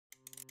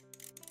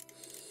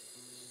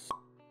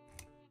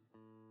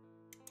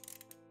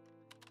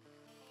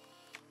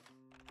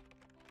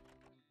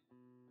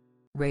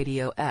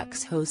Radio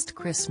X host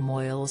Chris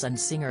Moyles and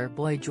singer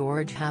Boy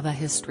George have a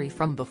history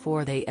from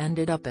before they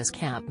ended up as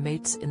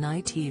campmates in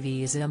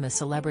ITV's I'm a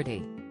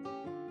Celebrity.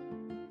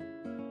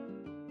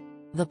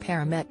 The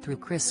pair met through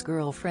Chris'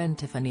 girlfriend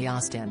Tiffany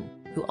Austin,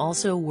 who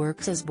also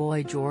works as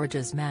Boy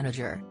George's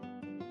manager.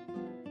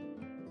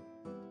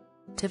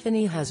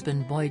 Tiffany has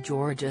been Boy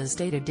George's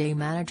day-to-day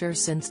manager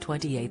since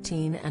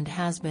 2018 and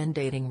has been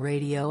dating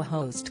radio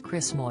host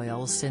Chris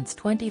Moyles since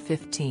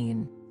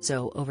 2015,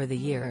 so over the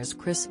years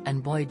Chris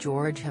and Boy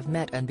George have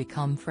met and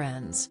become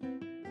friends.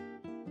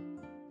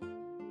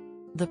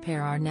 The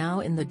pair are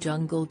now in the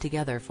jungle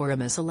together for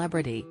I'm a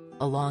Celebrity,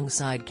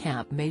 alongside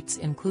campmates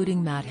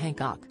including Matt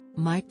Hancock,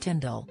 Mike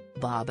Tindall,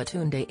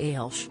 Babatunde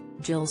Ailsh,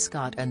 Jill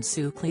Scott and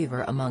Sue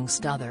Cleaver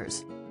amongst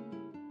others.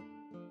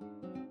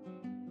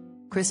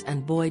 Chris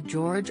and Boy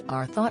George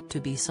are thought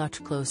to be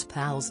such close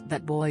pals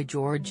that Boy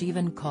George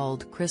even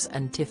called Chris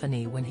and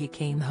Tiffany when he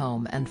came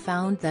home and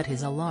found that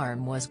his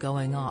alarm was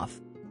going off.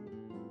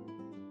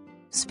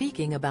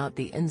 Speaking about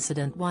the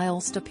incident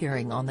whilst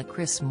appearing on the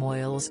Chris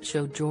Moyles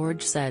show,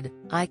 George said,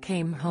 "I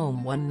came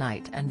home one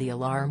night and the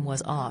alarm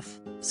was off,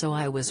 so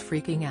I was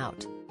freaking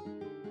out.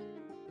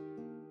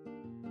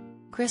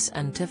 Chris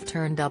and Tiff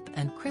turned up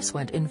and Chris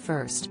went in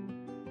first.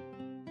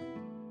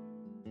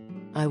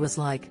 I was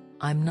like,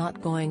 I'm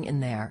not going in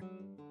there."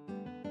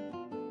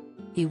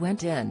 He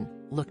went in,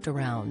 looked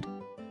around.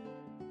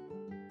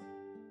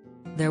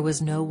 There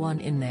was no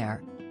one in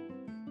there.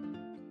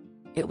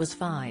 It was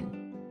fine.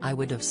 I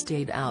would have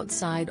stayed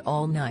outside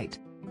all night.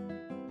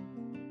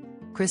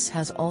 Chris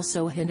has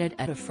also hinted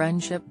at a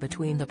friendship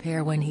between the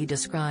pair when he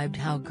described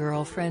how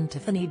girlfriend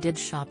Tiffany did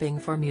shopping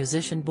for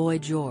musician Boy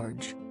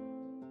George.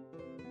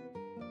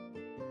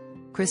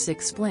 Chris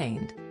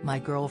explained, "My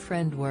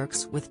girlfriend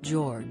works with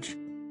George.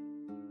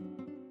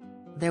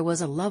 There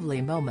was a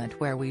lovely moment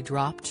where we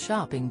dropped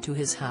shopping to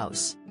his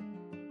house.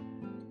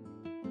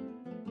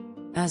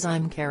 As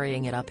I'm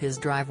carrying it up his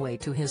driveway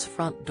to his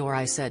front door,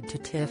 I said to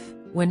Tiff,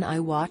 when I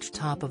watched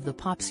Top of the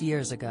Pops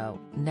years ago,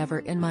 never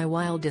in my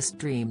wildest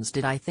dreams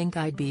did I think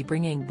I'd be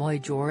bringing Boy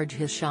George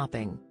his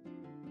shopping.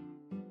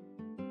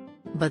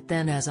 But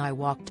then as I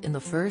walked in, the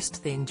first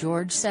thing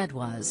George said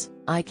was,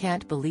 'I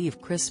can't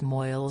believe Chris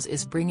Moyles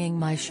is bringing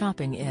my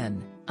shopping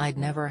in, I'd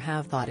never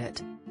have thought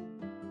it.'"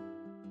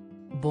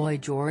 Boy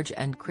George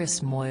and Chris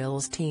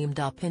Moyles teamed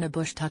up in a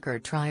Bush Tucker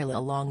trial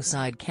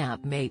alongside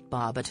campmate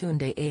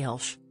Babatunde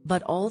Ailsh,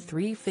 but all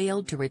three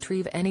failed to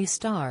retrieve any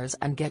stars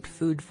and get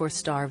food for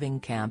starving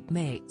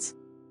campmates.